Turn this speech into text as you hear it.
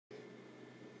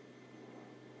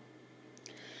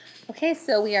Okay,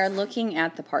 so we are looking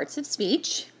at the parts of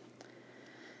speech.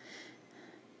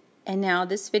 And now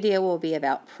this video will be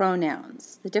about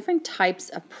pronouns, the different types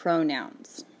of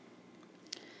pronouns.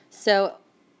 So,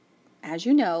 as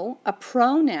you know, a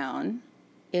pronoun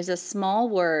is a small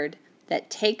word that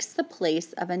takes the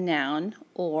place of a noun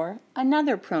or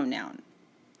another pronoun.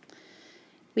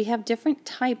 We have different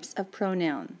types of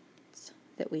pronouns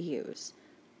that we use.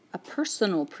 A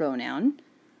personal pronoun,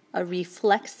 a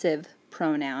reflexive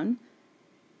pronoun,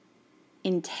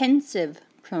 intensive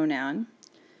pronoun,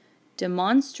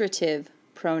 demonstrative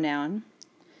pronoun,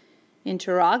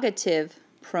 interrogative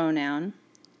pronoun,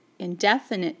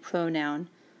 indefinite pronoun,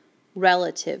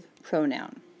 relative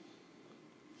pronoun.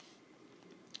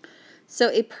 So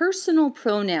a personal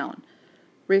pronoun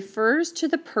refers to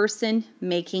the person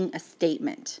making a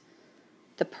statement,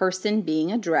 the person being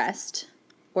addressed,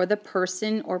 or the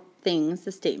person or things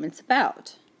the statement's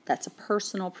about. That's a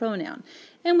personal pronoun.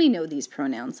 And we know these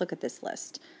pronouns. Look at this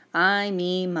list. I,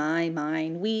 me, my,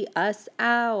 mine, we, us,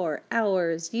 our,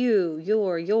 ours, you,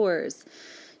 your, yours,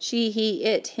 she, he,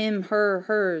 it, him, her,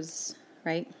 hers,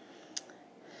 right?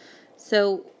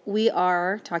 So we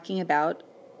are talking about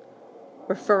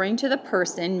referring to the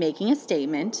person making a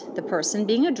statement, the person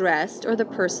being addressed, or the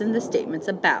person the statement's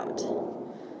about.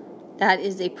 That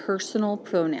is a personal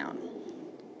pronoun.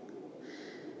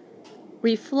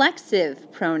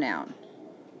 Reflexive pronoun.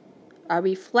 A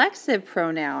reflexive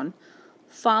pronoun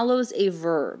follows a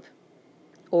verb,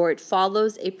 or it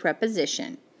follows a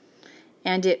preposition,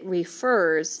 and it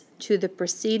refers to the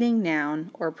preceding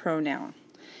noun or pronoun.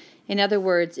 In other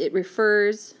words, it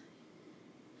refers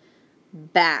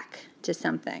back to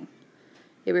something.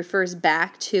 It refers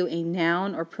back to a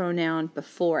noun or pronoun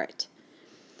before it.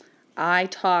 I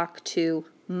talk to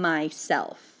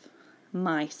myself.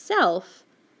 Myself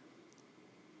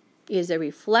is a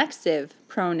reflexive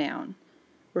pronoun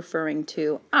referring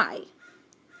to I,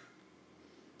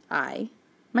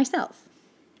 myself.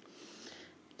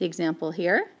 The example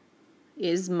here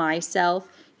is myself,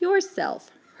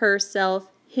 yourself,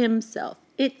 herself, himself,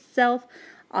 itself,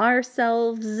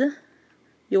 ourselves,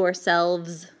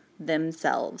 yourselves,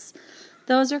 themselves.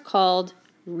 Those are called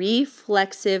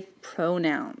reflexive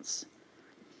pronouns.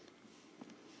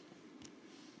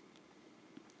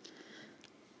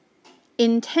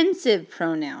 Intensive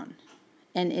pronoun.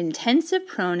 An intensive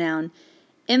pronoun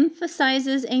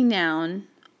emphasizes a noun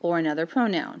or another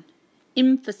pronoun.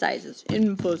 Emphasizes,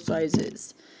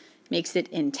 makes it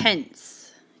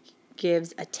intense,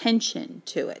 gives attention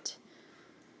to it.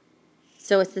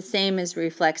 So it's the same as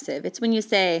reflexive. It's when you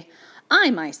say,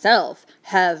 I myself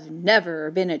have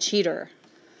never been a cheater.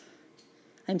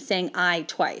 I'm saying I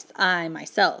twice, I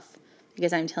myself,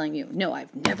 because I'm telling you, no,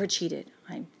 I've never cheated.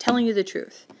 I'm telling you the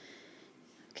truth.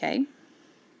 Okay?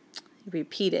 You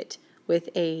repeat it with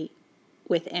an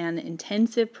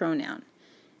intensive pronoun.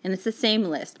 And it's the same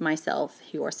list, myself,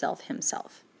 yourself,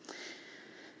 himself.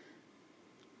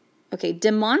 Okay,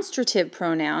 demonstrative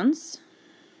pronouns.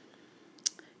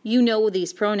 You know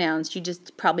these pronouns, you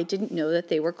just probably didn't know that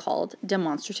they were called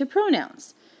demonstrative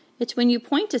pronouns. It's when you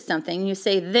point to something, you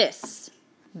say this,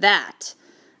 that,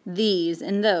 these,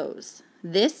 and those.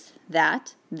 This,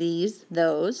 that, these,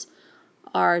 those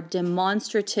are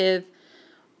demonstrative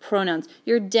pronouns.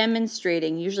 You're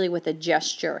demonstrating, usually with a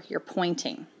gesture. You're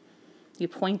pointing. You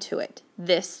point to it.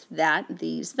 This, that,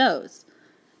 these, those.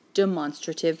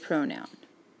 Demonstrative pronoun.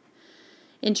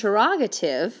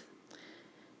 Interrogative,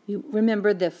 you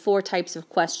remember the four types of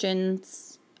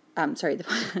questions. I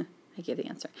gave the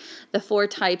answer. The four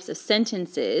types of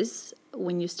sentences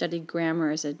when you studied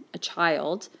grammar as a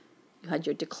child. You had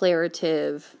your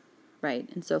declarative, right,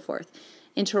 and so forth.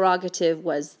 Interrogative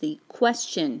was the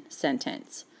question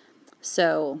sentence.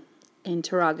 So,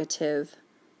 interrogative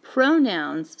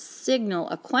pronouns signal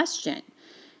a question.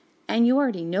 And you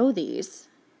already know these,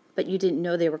 but you didn't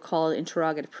know they were called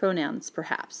interrogative pronouns,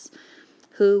 perhaps.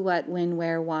 Who, what, when,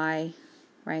 where, why,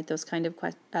 right? Those kind of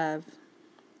questions.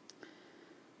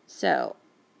 So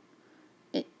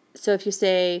if you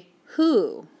say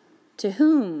who, to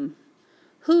whom,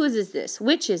 whose is this,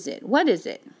 which is it, what is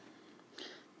it?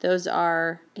 Those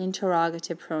are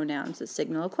interrogative pronouns that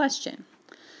signal a question.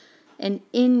 An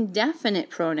indefinite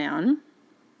pronoun,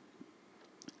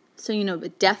 so you know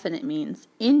what definite means.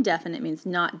 Indefinite means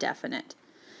not definite.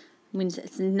 It means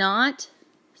it's not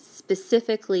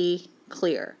specifically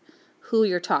clear who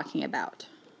you're talking about.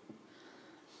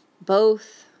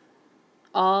 Both,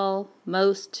 all,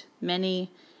 most,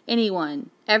 many, anyone,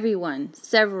 everyone,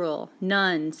 several,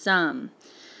 none, some.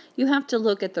 You have to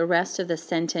look at the rest of the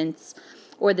sentence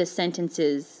or the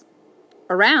sentences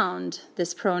around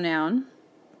this pronoun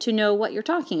to know what you're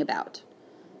talking about.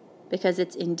 because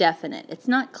it's indefinite. It's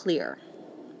not clear.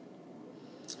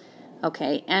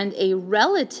 Okay, and a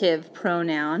relative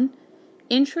pronoun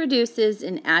introduces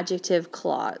an adjective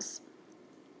clause.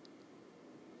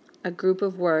 A group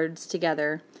of words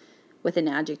together with an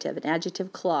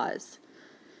adjective clause.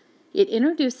 It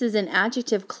introduces an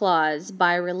adjective clause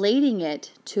by relating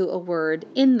it to a word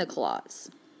in the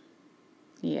clause.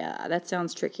 Yeah, that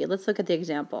sounds tricky. Let's look at the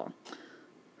example.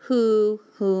 Who,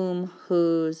 whom,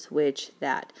 whose, which,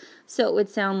 that. So it would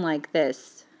sound like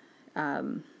this.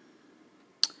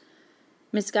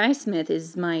 Miss Guy Smith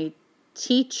is my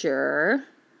teacher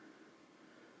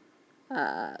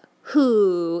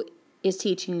who is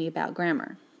teaching me about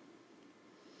grammar.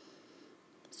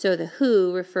 So the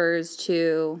who refers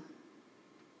to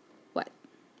what?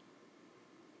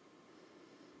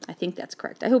 I think that's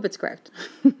correct. I hope it's correct.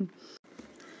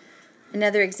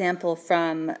 Another example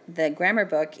from the grammar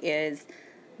book is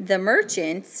the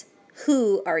merchants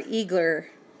who are eager.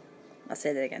 I'll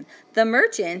say that again. The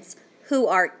merchants who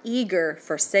are eager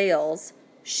for sales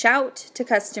shout to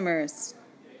customers,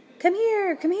 "Come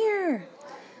here, come here."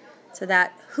 So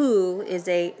that who is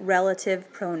a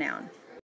relative pronoun.